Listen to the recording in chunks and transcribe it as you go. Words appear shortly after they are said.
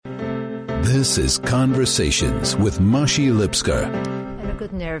This is Conversations with Mashi Lipsker. And a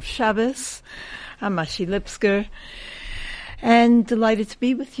good Erev Shabbos. I'm Mashi Lipsker, and delighted to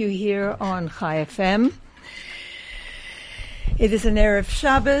be with you here on Chai FM. It is an Erev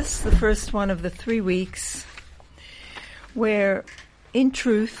Shabbos, the first one of the 3 weeks, where, in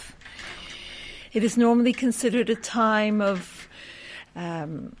truth, it is normally considered a time of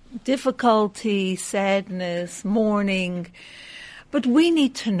difficulty, sadness, mourning, but we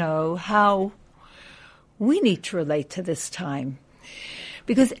need to know how we need to relate to this time.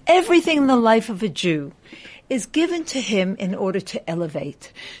 Because everything in the life of a Jew is given to him in order to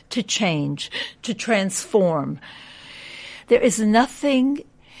elevate, to change, to transform. There is nothing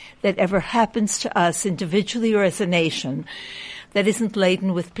that ever happens to us individually or as a nation that isn't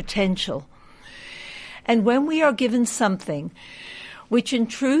laden with potential. And when we are given something which in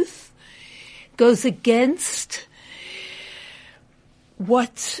truth goes against the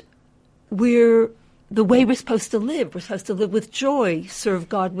way we're supposed to live. We're supposed to live with joy, serve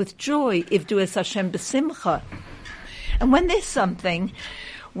God with joy, ivdu es Hashem b'simcha. And when there's something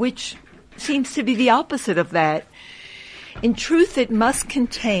which seems to be the opposite of that, in truth it must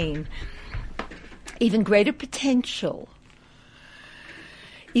contain even greater potential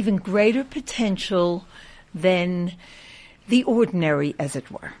than the ordinary, as it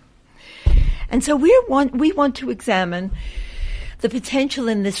were. And so we want to examine the potential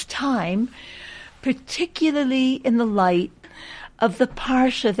in this time, particularly in the light of the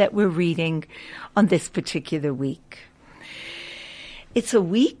parsha that we're reading on this particular week. It's a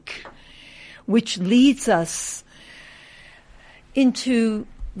week which leads us into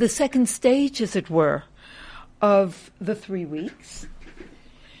the second stage, as it were, of the 3 weeks,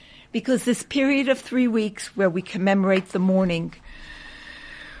 because this period of 3 weeks where we commemorate the mourning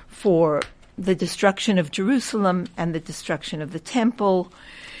for the destruction of Jerusalem and the destruction of the temple,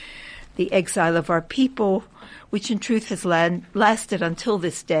 the exile of our people, which in truth has lasted until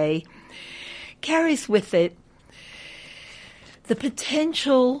this day, carries with it the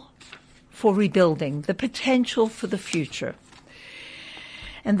potential for rebuilding, the potential for the future.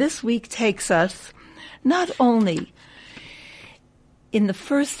 And this week takes us not only in the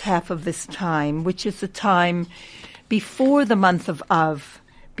first half of this time, which is the time before the month of Av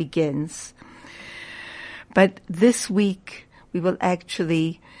begins, but this week we will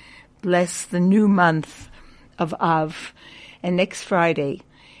actually bless the new month of Av, and next Friday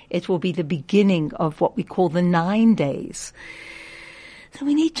it will be the beginning of what we call the 9 days. So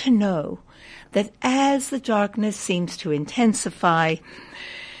we need to know that as the darkness seems to intensify,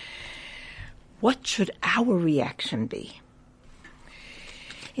 what should our reaction be?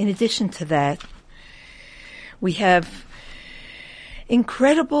 In addition to that, we have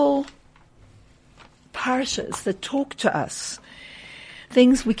incredible parshas that talk to us,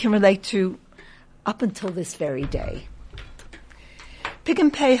 things we can relate to up until this very day. Pick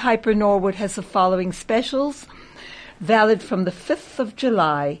and Pay Hyper Norwood has the following specials, valid from the 5th of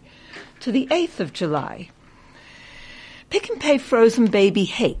July to the 8th of July. Pick and Pay Frozen Baby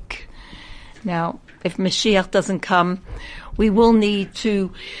Hake. Now, if Mashiach doesn't come, we will need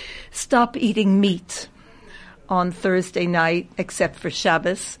to stop eating meat on Thursday night, except for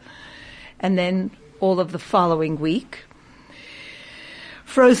Shabbos, and then all of the following week.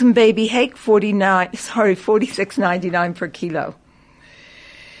 Frozen baby hake, $46.99 per kilo.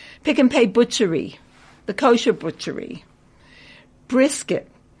 Pick and Pay Butchery, the kosher butchery.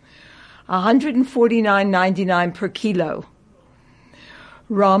 Brisket, $149.99 per kilo.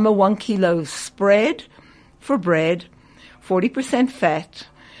 Rama 1 kilo spread for bread, 40% fat,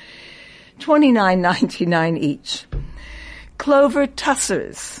 $29.99 each. Clover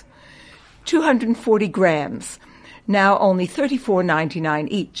Tussers, 240 grams, now only $34.99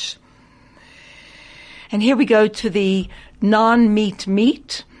 each. And here we go to the non-meat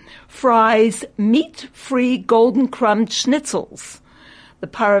meat, Fry's meat-free golden crumbed schnitzels. The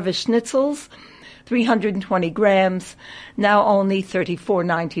Parava schnitzels, 320 grams, now only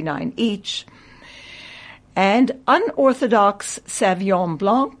 $34.99 each. And unorthodox Sauvignon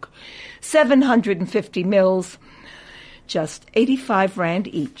Blanc, 750 mils, just 85 Rand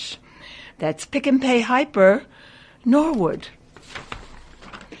each. That's Pick and Pay Hyper Norwood.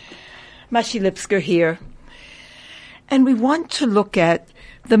 Mashi Lipsker here. And we want to look at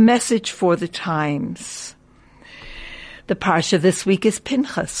the message for the times. The parsha this week is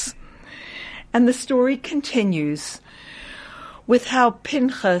Pinchas. And the story continues with how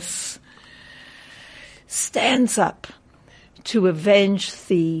Pinchas stands up to avenge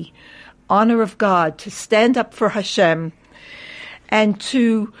the honor of God, to stand up for Hashem, and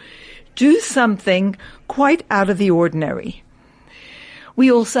to do something quite out of the ordinary.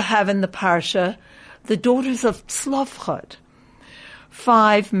 We also have in the Parsha the daughters of Tzlofchad,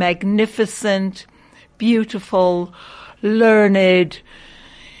 5 magnificent, beautiful, learned,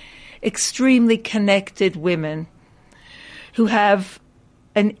 extremely connected women who have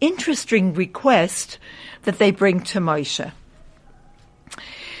an interesting request that they bring to Moshe.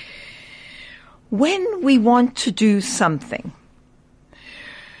 When we want to do something,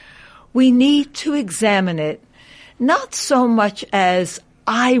 we need to examine it not so much as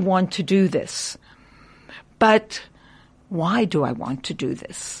I want to do this, but why do I want to do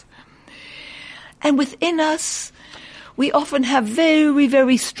this? And within us, we often have very,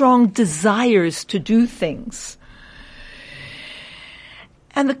 very strong desires to do things.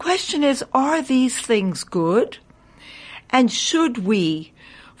 And the question is, are these things good? And should we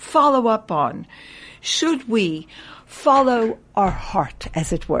follow up on? Should we follow our heart,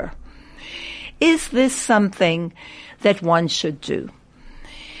 as it were? Is this something that one should do?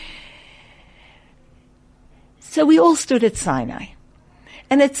 So we all stood at Sinai.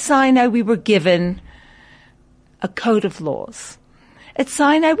 And at Sinai we were given a code of laws. At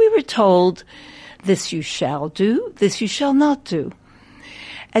Sinai we were told, this you shall do, this you shall not do.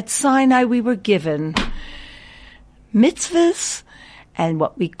 At Sinai we were given mitzvahs and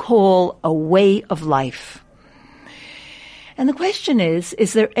what we call a way of life. And the question is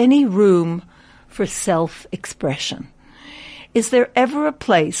there any room for self-expression? Is there ever a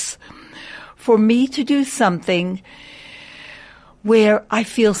place for me to do something where I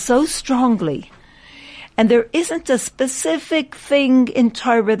feel so strongly, and there isn't a specific thing in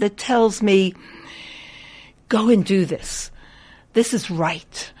Torah that tells me, go and do this. This is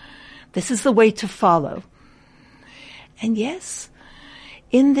right. This is the way to follow. And yes,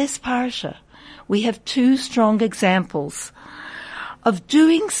 in this parsha, we have 2 strong examples of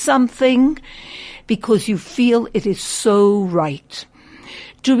doing something because you feel it is so right.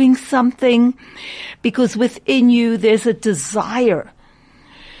 Doing something because within you there's a desire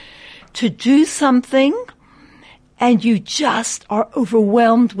to do something and you just are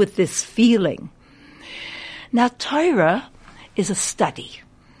overwhelmed with this feeling. Now, Torah is a study.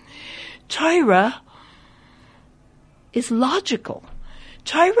 Torah is logical.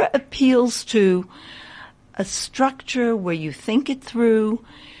 Torah appeals to a structure where you think it through,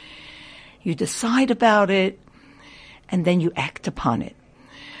 you decide about it, and then you act upon it.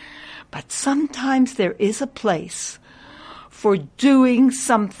 But sometimes there is a place for doing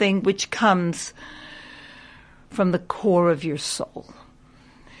something which comes from the core of your soul.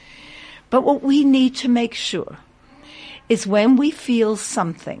 But what we need to make sure is when we feel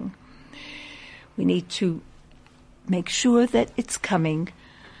something, we need to make sure that it's coming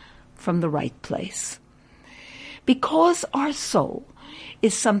from the right place. Because our soul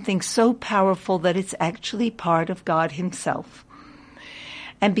is something so powerful that it's actually part of God Himself.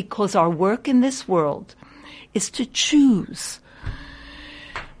 And because our work in this world is to choose.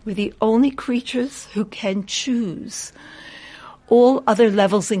 We're the only creatures who can choose. All other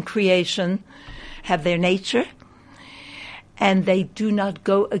levels in creation have their nature, and they do not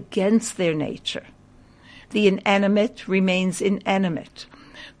go against their nature. The inanimate remains inanimate.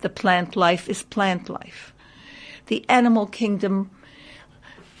 The plant life is plant life. The animal kingdom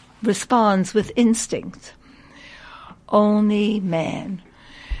responds with instinct. Only man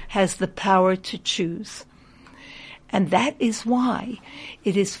has the power to choose. And that is why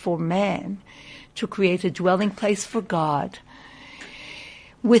it is for man to create a dwelling place for God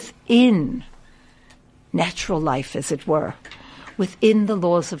within natural life, as it were, within the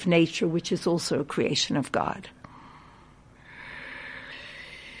laws of nature, which is also a creation of God.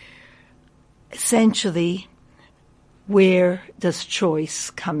 Essentially, where does choice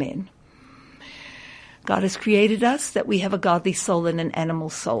come in? God has created us that we have a godly soul and an animal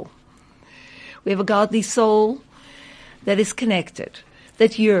soul. We have a godly soul that is connected,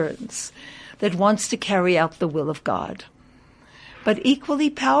 that yearns, that wants to carry out the will of God. But equally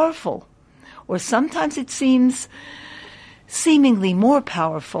powerful, or sometimes it seems seemingly more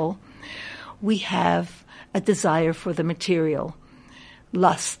powerful, we have a desire for the material,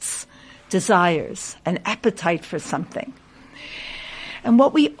 lusts, desires, an appetite for something. And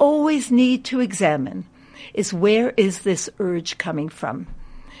what we always need to examine is, where is this urge coming from?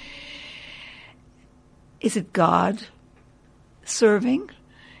 Is it God serving?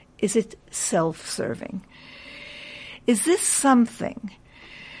 Is it self-serving? Is this something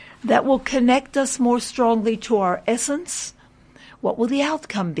that will connect us more strongly to our essence? What will the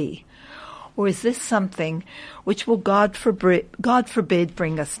outcome be? Or is this something which will, God forbid,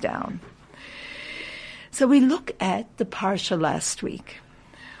 bring us down? So we look at the Parsha last week.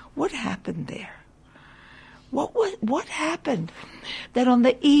 What happened there? What happened that on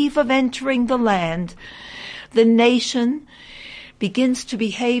the eve of entering the land, the nation begins to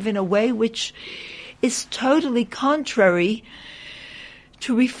behave in a way which is totally contrary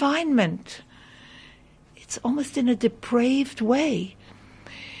to refinement? It's almost in a depraved way,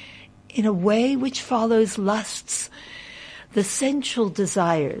 in a way which follows lusts, the sensual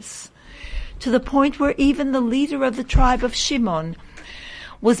desires, to the point where even the leader of the tribe of Shimon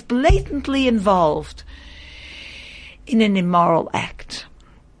was blatantly involved in an immoral act.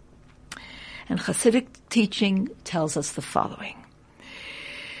 And Hasidic teaching tells us the following,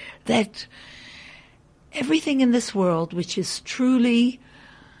 that everything in this world which is truly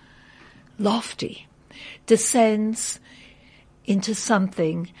lofty descends into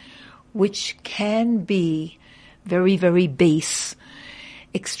something which can be very, very base,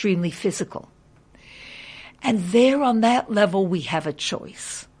 extremely physical. And there on that level we have a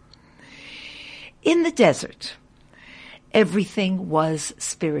choice. In the desert, everything was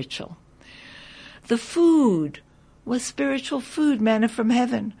spiritual. The food was spiritual food, manna from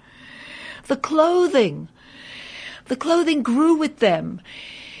heaven. The clothing grew with them.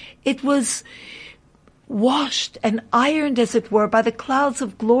 It was washed and ironed, as it were, by the clouds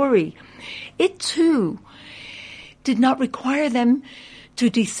of glory. It too did not require them to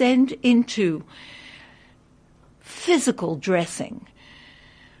descend into physical dressing,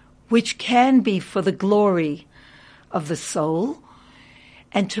 which can be for the glory of the soul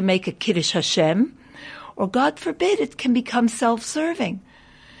and to make a Kiddush Hashem, or God forbid, it can become self-serving.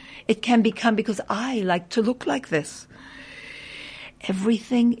 It can become because I like to look like this.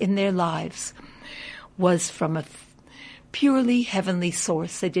 Everything in their lives was from a purely heavenly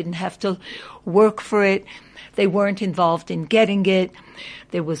source. They didn't have to work for it. They weren't involved in getting it.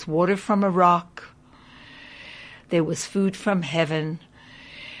 There was water from a rock. There was food from heaven.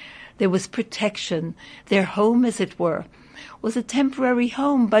 There was protection. Their home, as it were, was a temporary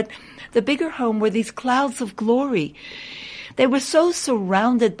home, but the bigger home were these clouds of glory. They were so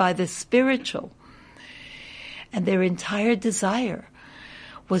surrounded by the spiritual, and their entire desire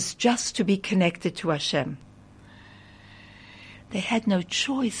was just to be connected to Hashem. They had no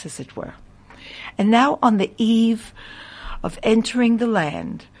choice, as it were. And now on the eve of entering the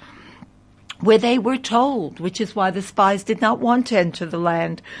land, where they were told, which is why the spies did not want to enter the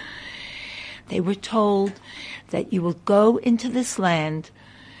land, they were told that you will go into this land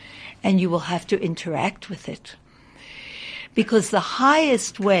and you will have to interact with it. Because the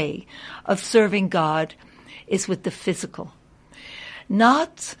highest way of serving God is with the physical.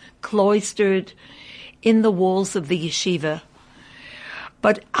 Not cloistered in the walls of the yeshiva,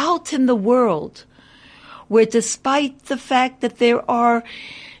 but out in the world, where despite the fact that there are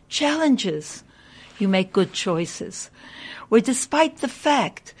challenges, you make good choices. Where despite the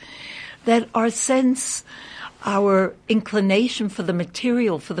fact that our sense, our inclination for the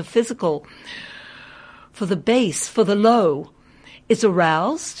material, for the physical, for the base, for the low, is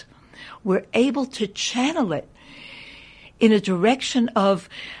aroused, we're able to channel it in a direction of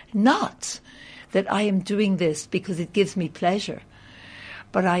not that I am doing this because it gives me pleasure,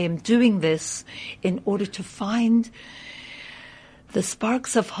 but I am doing this in order to find the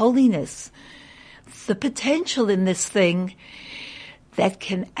sparks of holiness, the potential in this thing that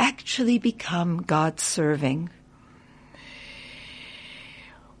can actually become God-serving.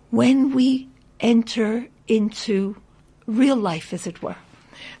 When we enter into real life, as it were,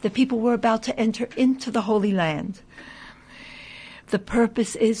 the people were about to enter into the Holy Land. The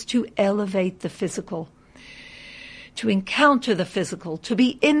purpose is to elevate the physical, to encounter the physical, to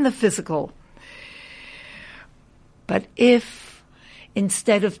be in the physical. But if,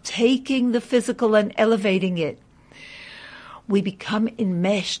 instead of taking the physical and elevating it, we become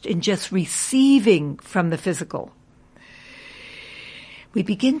enmeshed in just receiving from the physical, we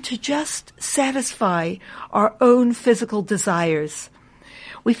begin to just satisfy our own physical desires.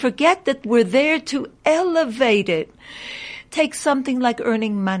 We forget that we're there to elevate it. Take something like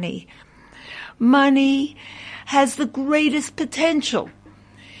earning money. Money has the greatest potential.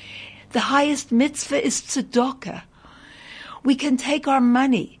 The highest mitzvah is tzedakah. We can take our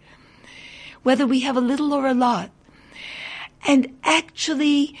money, whether we have a little or a lot, and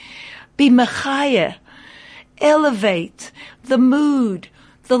actually be mechayah, elevate the mood,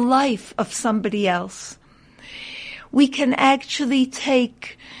 the life of somebody else. We can actually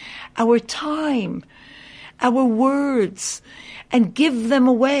take our time, our words, and give them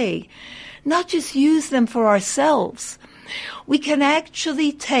away, not just use them for ourselves. We can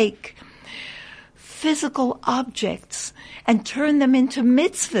actually take physical objects and turn them into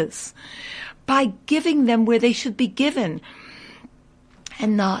mitzvahs by giving them where they should be given,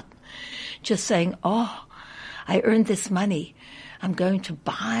 and not just saying, oh, I earned this money. I'm going to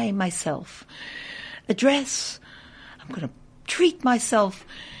buy myself a dress. I'm going to treat myself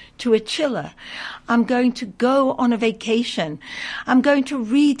to a chiller. I'm going to go on a vacation. I'm going to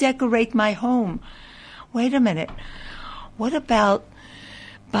redecorate my home. Wait a minute. What about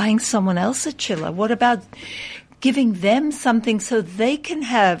buying someone else a chiller? What about giving them something so they can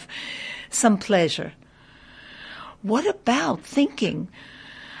have some pleasure? What about thinking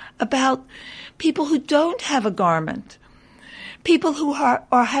about people who don't have a garment? People who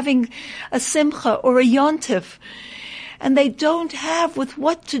are having a simcha or a yontif, and they don't have with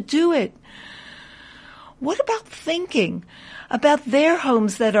what to do it. What about thinking about their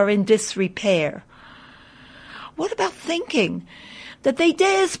homes that are in disrepair? What about thinking that they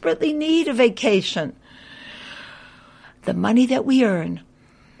desperately need a vacation? The money that we earn,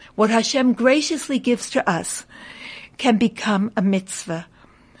 what Hashem graciously gives to us, can become a mitzvah.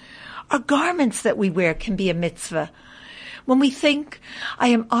 Our garments that we wear can be a mitzvah. When we think, I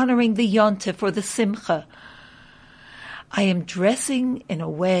am honoring the yontif or the simcha, I am dressing in a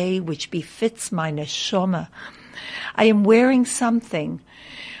way which befits my neshama. I am wearing something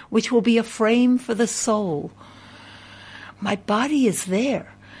which will be a frame for the soul. My body is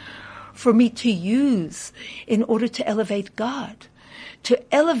there for me to use in order to elevate God,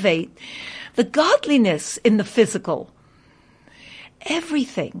 to elevate the godliness in the physical.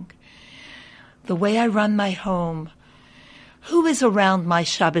 Everything, the way I run my home, who is around my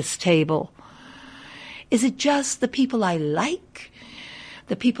Shabbos table? Is it just the people I like,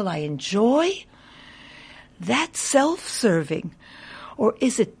 the people I enjoy? That's self-serving. Or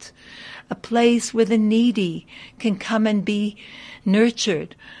is it a place where the needy can come and be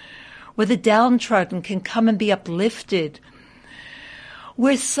nurtured, where the downtrodden can come and be uplifted,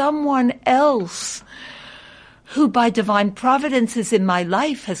 where someone else who by divine providence is in my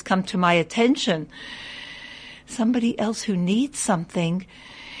life has come to my attention, somebody else who needs something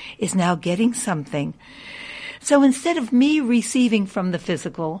is now getting something. So instead of me receiving from the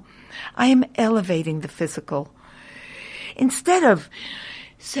physical, I am elevating the physical. Instead of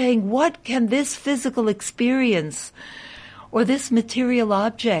saying, what can this physical experience or this material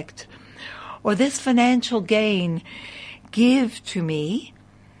object or this financial gain give to me,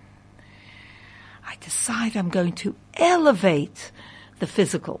 I decide I'm going to elevate the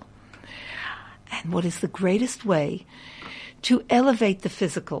physical. And what is the greatest way to elevate the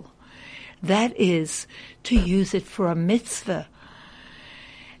physical? That is to use it for a mitzvah.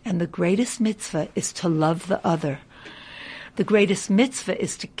 And the greatest mitzvah is to love the other. The greatest mitzvah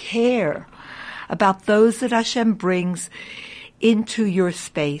is to care about those that Hashem brings into your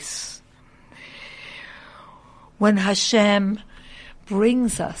space. When Hashem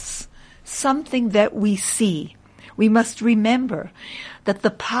brings us something that we see, we must remember that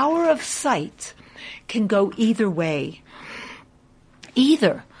the power of sight can go either way.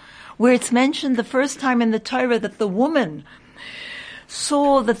 Either where it's mentioned the first time in the Torah that the woman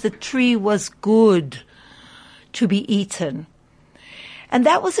saw that the tree was good to be eaten. And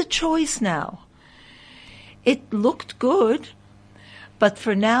that was a choice now. It looked good, but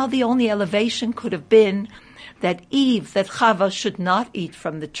for now the only elevation could have been that Eve, that Chava, should not eat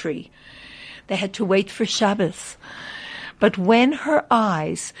from the tree. They had to wait for Shabbos. But when her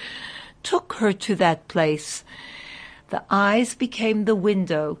eyes took her to that place, the eyes became the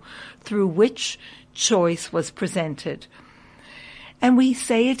window through which choice was presented. And we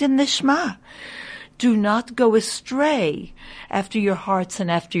say it in the Shema. Do not go astray after your hearts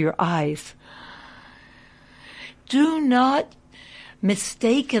and after your eyes. Do not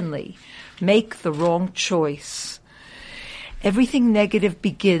mistakenly make the wrong choice. Everything negative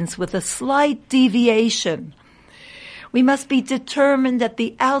begins with a slight deviation. We must be determined at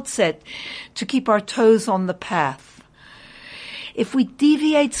the outset to keep our toes on the path. If we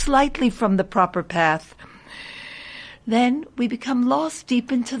deviate slightly from the proper path, then we become lost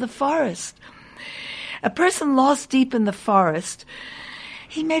deep into the forest. A person lost deep in the forest,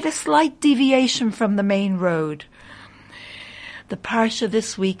 he made a slight deviation from the main road. The parsha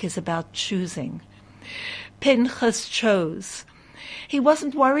this week is about choosing. Pinchas chose. He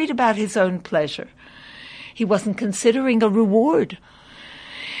wasn't worried about his own pleasure. He wasn't considering a reward.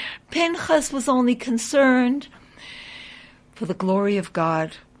 Pinchas was only concerned for the glory of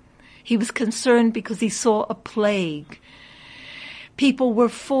God. He was concerned because he saw a plague. People were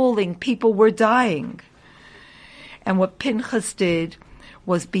falling. People were dying. And what Pinchas did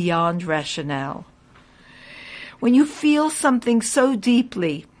was beyond rationale. When you feel something so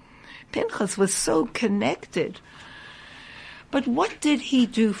deeply, Pinchas was so connected. But what did he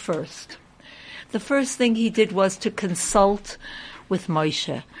do first? The first thing he did was to consult with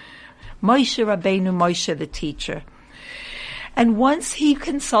Moshe. Moshe Rabbeinu, Moshe the teacher. And once he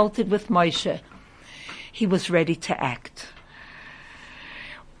consulted with Moshe, he was ready to act.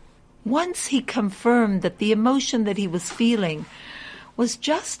 Once he confirmed that the emotion that he was feeling was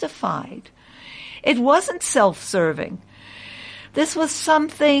justified, it wasn't self-serving. This was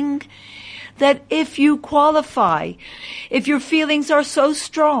something that if you qualify, if your feelings are so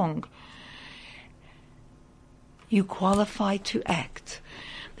strong, you qualify to act.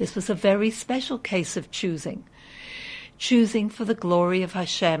 This was a very special case of choosing. Choosing for the glory of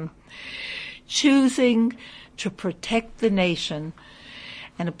Hashem. Choosing to protect the nation.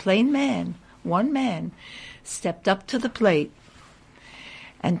 And a plain man, one man, stepped up to the plate.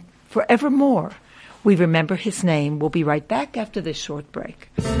 And forevermore, we remember his name. We'll be right back after this short break.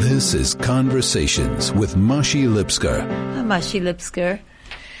 This is Conversations with Mashi Lipsker. I'm Mashi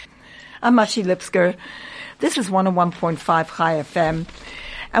Lipsker. This is 101.5 Chai FM.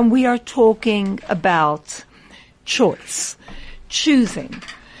 And we are talking about choice, choosing.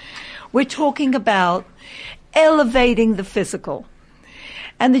 We're talking about elevating the physical.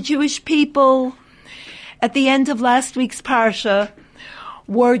 And the Jewish people, at the end of last week's parsha,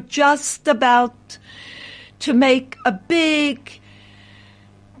 were just about to make a big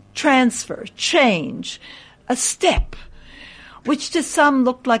transfer, change, a step, which to some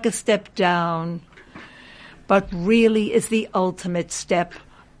looked like a step down, but really is the ultimate step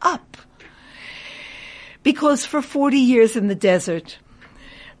up. Because for 40 years in the desert,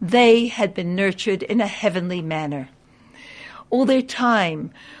 they had been nurtured in a heavenly manner. All their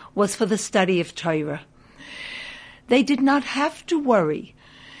time was for the study of Torah. They did not have to worry.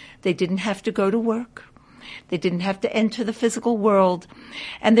 They didn't have to go to work. They didn't have to enter the physical world.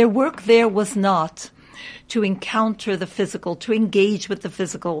 And their work there was not to encounter the physical, to engage with the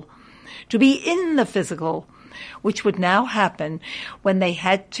physical, to be in the physical, which would now happen when they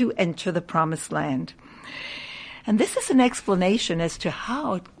had to enter the promised land. And this is an explanation as to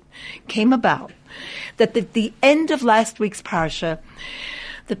how it came about that at the end of last week's parsha,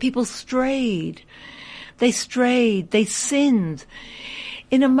 the people strayed, they sinned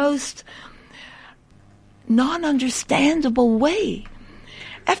in a most non-understandable way.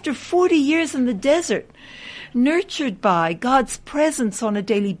 After 40 years in the desert, nurtured by God's presence on a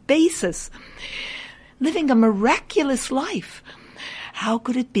daily basis, living a miraculous life, how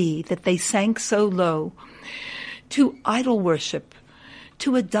could it be that they sank so low to idol worship,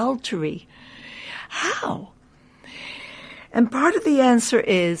 to adultery? How? And part of the answer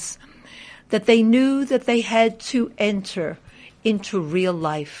is that they knew that they had to enter into real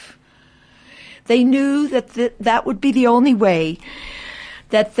life. They knew that that would be the only way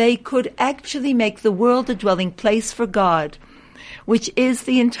that they could actually make the world a dwelling place for God, which is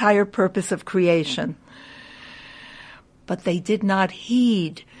the entire purpose of creation. But they did not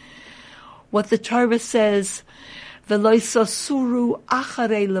heed what the Torah says, V'lo sosuru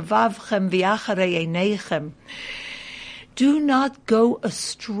acharei levavchem v'acharei einechem. Do not go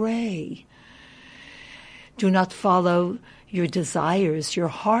astray. Do not follow your desires, your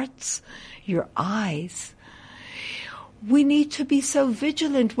hearts, your eyes. We need to be so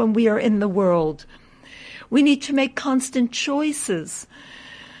vigilant when we are in the world. We need to make constant choices.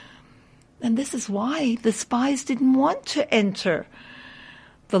 And this is why the spies didn't want to enter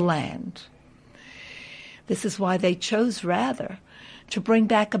the land. This is why they chose rather to bring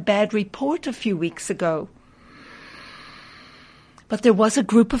back a bad report a few weeks ago. But there was a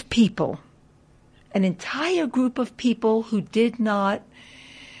group of people, an entire group of people who did not,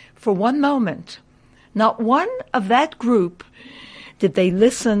 for one moment, not one of that group did they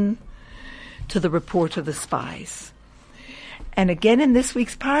listen to the report of the spies. And again in this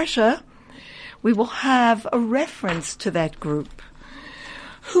week's parsha, we will have a reference to that group.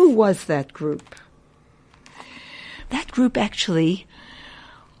 Who was that group? That group actually,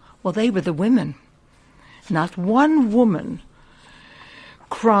 well, they were the women. Not one woman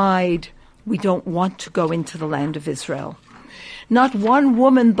cried, we don't want to go into the land of Israel. Not one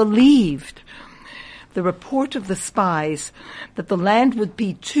woman believed the report of the spies that the land would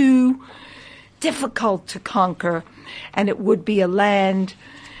be too difficult to conquer and it would be a land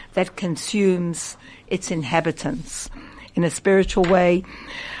that consumes its inhabitants. In a spiritual way,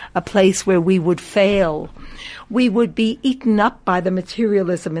 a place where we would fail. We would be eaten up by the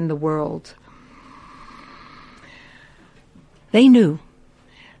materialism in the world. They knew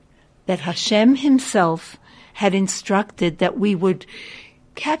that Hashem himself had instructed that we would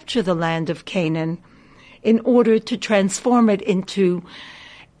capture the land of Canaan in order to transform it into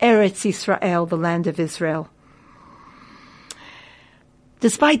Eretz Yisrael, the land of Israel.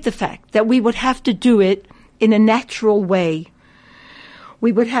 Despite the fact that we would have to do it in a natural way,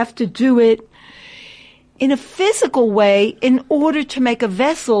 We would have to do it in a physical way in order to make a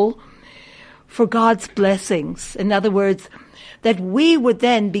vessel for God's blessings. In other words, that we would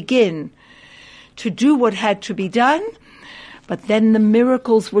then begin to do what had to be done, but then the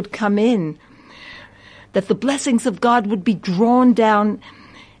miracles would come in, that the blessings of God would be drawn down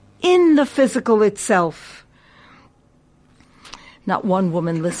in the physical itself. Not one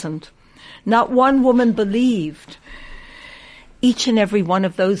woman listened. Not one woman believed. Each and every one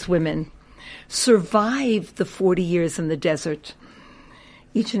of those women survived the 40 years in the desert.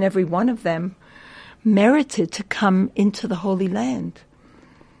 Each and every one of them merited to come into the Holy Land.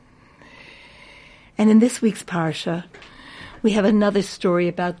 And in this week's parsha, we have another story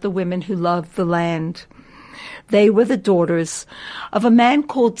about the women who loved the land. They were the daughters of a man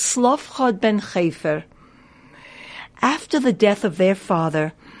called Tzlofchad ben Chefer. After the death of their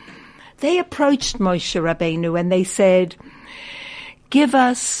father, they approached Moshe Rabbeinu and they said, "Give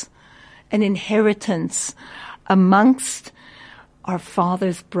us an inheritance amongst our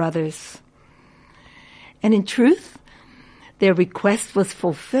father's brothers." And in truth, their request was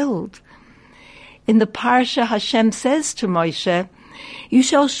fulfilled. In the Parsha, Hashem says to Moshe, "You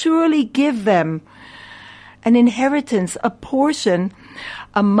shall surely give them an inheritance, a portion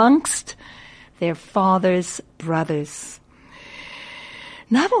amongst their father's brothers."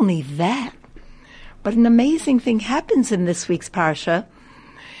 Not only that, but an amazing thing happens in this week's Parsha.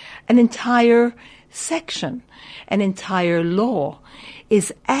 An entire section, an entire law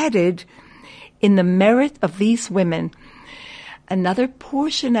is added in the merit of these women. Another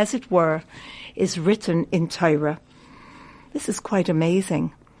portion, as it were, is written in Torah. This is quite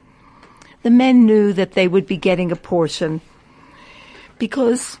amazing. The men knew that they would be getting a portion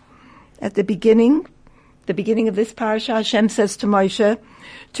because at the beginning of this parasha, Hashem says to Moshe,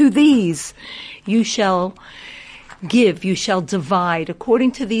 "To these you shall give, you shall divide.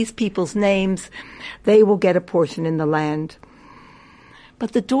 According to these people's names, they will get a portion in the land."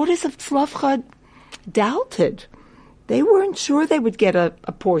 But the daughters of Tzlofchad doubted. They weren't sure they would get a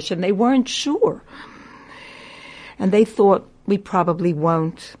portion. They weren't sure. And they thought, we probably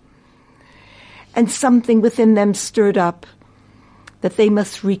won't. And something within them stirred up that they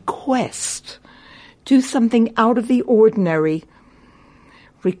must request, do something out of the ordinary,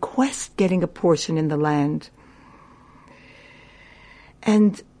 request getting a portion in the land.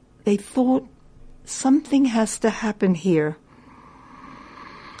 And they thought, something has to happen here.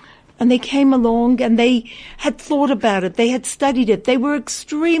 And they came along and they had thought about it. They had studied it. They were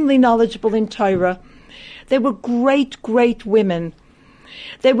extremely knowledgeable in Torah. They were great, great women.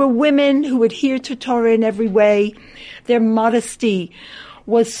 They were women who adhered to Torah in every way. Their modesty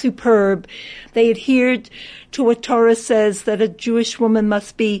was superb. They adhered to what Torah says, that a Jewish woman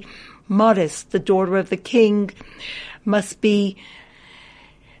must be modest. The daughter of the king must be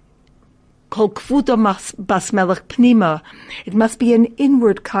Kol kvuda bas melech pnima. It must be an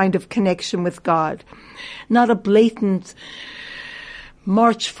inward kind of connection with God, not a blatant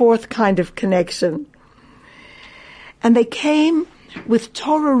March 4th kind of connection. And they came with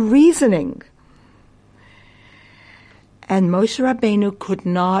Torah reasoning. And Moshe Rabbeinu could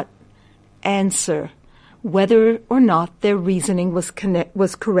not answer whether or not their reasoning was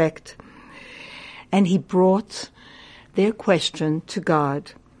correct. And he brought their question to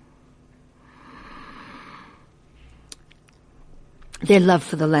God. Their love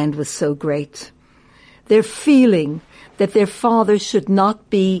for the land was so great. Their feeling that their father's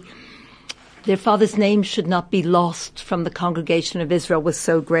name should not be lost from the congregation of Israel was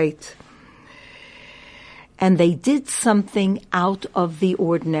so great. And they did something out of the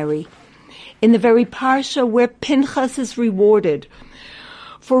ordinary. In the very parsha where Pinchas is rewarded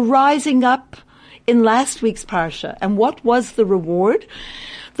for rising up in last week's parsha. And what was the reward?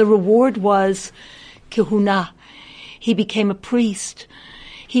 The reward was kehuna. He became a priest.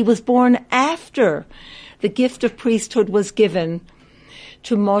 He was born after the gift of priesthood was given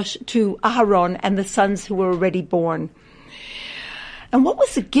to Aharon and the sons who were already born. And what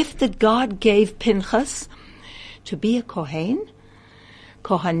was the gift that God gave Pinchas? To be a Kohen?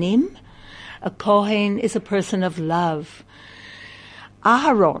 Kohanim? A Kohen is a person of love.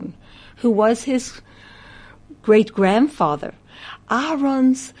 Aharon, who was his great-grandfather,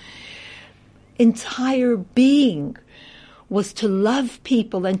 Aharon's entire being was to love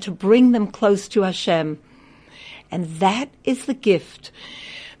people and to bring them close to Hashem. And that is the gift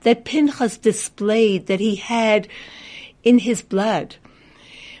that Pinchas displayed, that he had in his blood,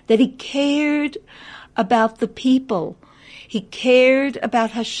 that he cared about the people. He cared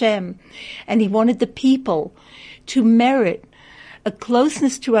about Hashem, and he wanted the people to merit a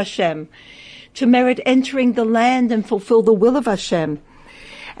closeness to Hashem, to merit entering the land and fulfill the will of Hashem.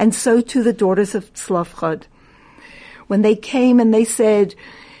 And so too the daughters of Tzlafchad. When they came and they said,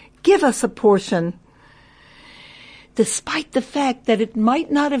 give us a portion, despite the fact that it might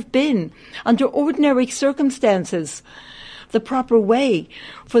not have been, under ordinary circumstances, the proper way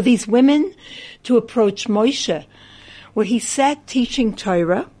for these women to approach Moshe, where he sat teaching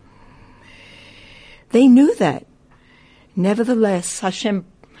Torah. They knew that. Nevertheless, Hashem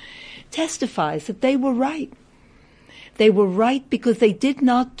testifies that they were right. They were right because they did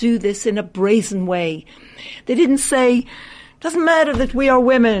not do this in a brazen way. They didn't say, doesn't matter that we are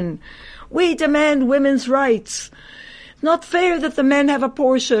women. We demand women's rights. Not fair that the men have a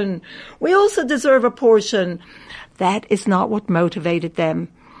portion. We also deserve a portion. That is not what motivated them.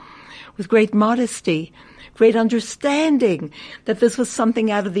 With great modesty, great understanding that this was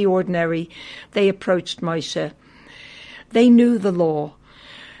something out of the ordinary, they approached Moshe. They knew the law,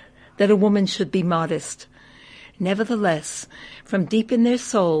 that a woman should be modest. Nevertheless, from deep in their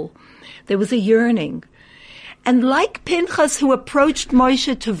soul, there was a yearning. And like Pinchas, who approached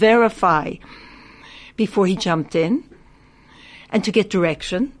Moshe to verify before he jumped in and to get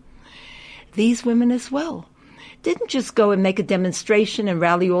direction, these women as well didn't just go and make a demonstration and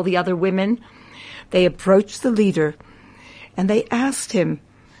rally all the other women. They approached the leader and they asked him.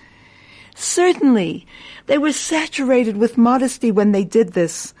 Certainly, they were saturated with modesty when they did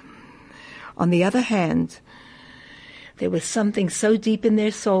this. On the other hand, there was something so deep in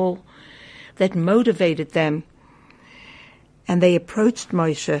their soul that motivated them. And they approached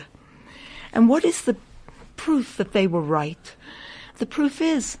Moshe. And what is the proof that they were right? The proof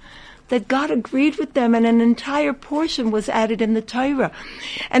is that God agreed with them and an entire portion was added in the Torah.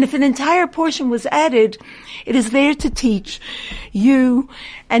 And if an entire portion was added, it is there to teach you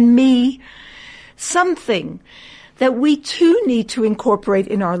and me something that we too need to incorporate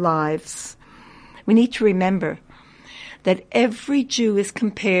in our lives. We need to remember that every Jew is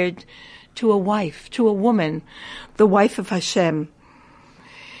compared to a wife, to a woman, the wife of Hashem.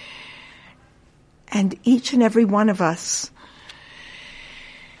 And each and every one of us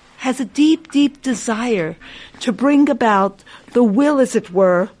has a deep, deep desire to bring about the will, as it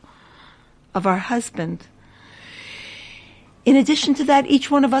were, of our husband. In addition to that,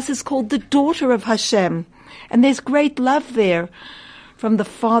 each one of us is called the daughter of Hashem. And there's great love there from the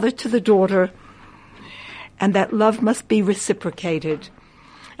father to the daughter. And that love must be reciprocated.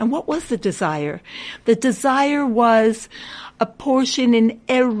 And what was the desire? The desire was a portion in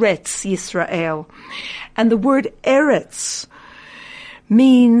Eretz Yisrael. And the word Eretz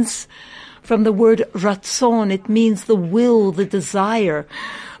means, from the word ratzon, it means the will, the desire,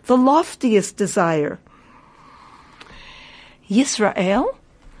 the loftiest desire. Yisrael?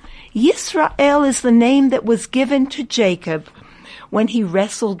 Yisrael is the name that was given to Jacob when he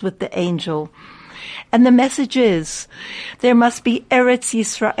wrestled with the angel. And the message is, there must be Eretz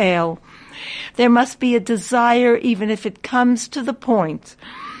Yisrael. There must be a desire, even if it comes to the point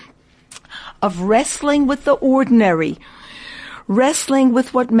of wrestling with the ordinary, wrestling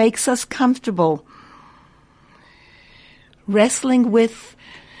with what makes us comfortable, wrestling with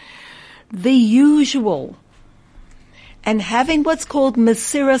the usual, and having what's called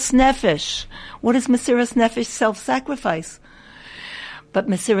Mesiras Nefesh. What is Mesiras Nefesh? Self-sacrifice. But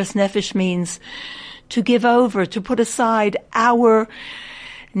Mesiras Nefesh means to give over, to put aside our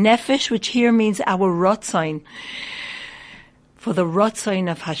nefesh, which here means our rotzain, for the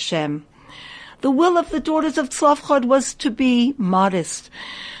rotzain of Hashem. The will of the daughters of Tzlafchad was to be modest,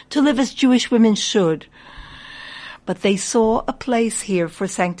 to live as Jewish women should. But they saw a place here for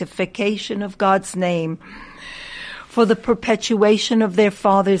sanctification of God's name, for the perpetuation of their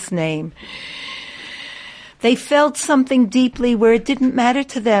Father's name. They felt something deeply where it didn't matter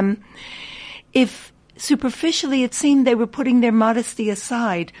to them if superficially it seemed they were putting their modesty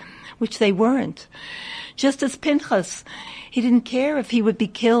aside, which they weren't. Just as Pinchas, he didn't care if he would be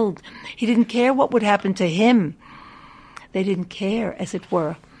killed. He didn't care what would happen to him. They didn't care, as it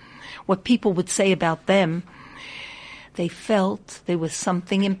were, what people would say about them. They felt there was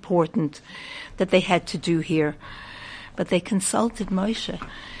something important that they had to do here. But they consulted Moshe,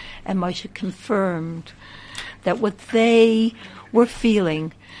 and Moshe confirmed that what they were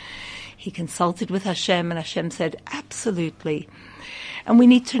feeling, he consulted with Hashem, and Hashem said, absolutely. And we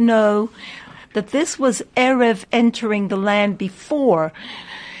need to know that this was Erev entering the land before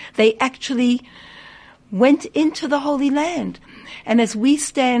they actually went into the Holy Land. And as we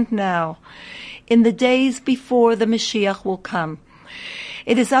stand now, in the days before the Mashiach will come,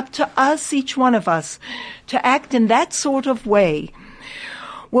 it is up to us, each one of us, to act in that sort of way,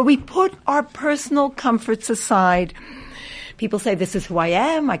 where we put our personal comforts aside, People say, this is who I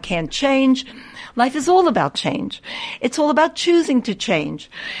am, I can't change. Life is all about change. It's all about choosing to change.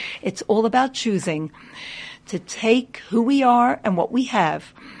 It's all about choosing to take who we are and what we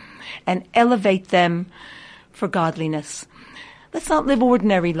have and elevate them for godliness. Let's not live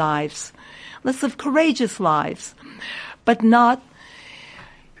ordinary lives. Let's live courageous lives, but not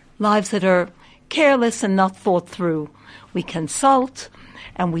lives that are careless and not thought through. We consult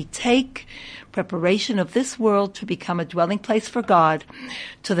and we take preparation of this world to become a dwelling place for God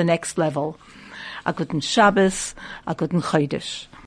to the next level. A guten Shabbos, a guten Chodesh.